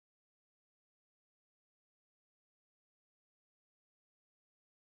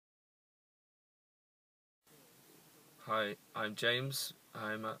Hi, I'm James.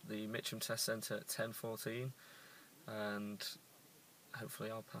 I'm at the Mitcham Test Centre at 10:14, and hopefully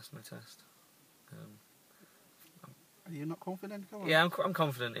I'll pass my test. Are you not confident? Come on. Yeah, I'm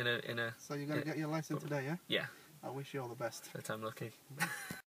confident in a. So you're going to get your license today, yeah? Yeah. I wish you all the best. That I'm lucky.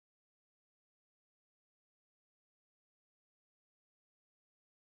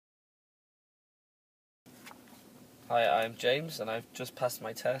 Hi, I'm James, and I've just passed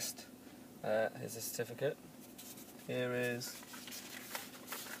my test. Here's a certificate. Here is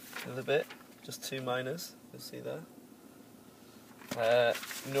another bit, just 2 minors. You'll see there.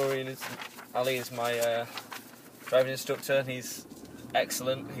 Ali is my driving instructor, and he's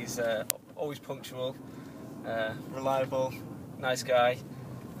excellent. He's always punctual, reliable, nice guy,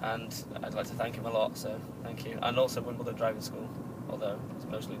 and I'd like to thank him a lot. So thank you, and also Wimbledon Driving School, although it's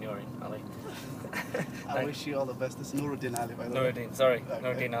mostly Noreen Ali. I wish you all the best. It's Nuruddin Ali, by the way. Nuruddin, sorry, Okay.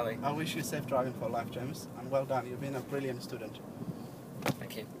 Nuruddin Ali. I wish you safe driving for life, James, and well done. You've been a brilliant student.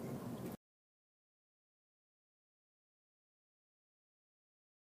 Thank you.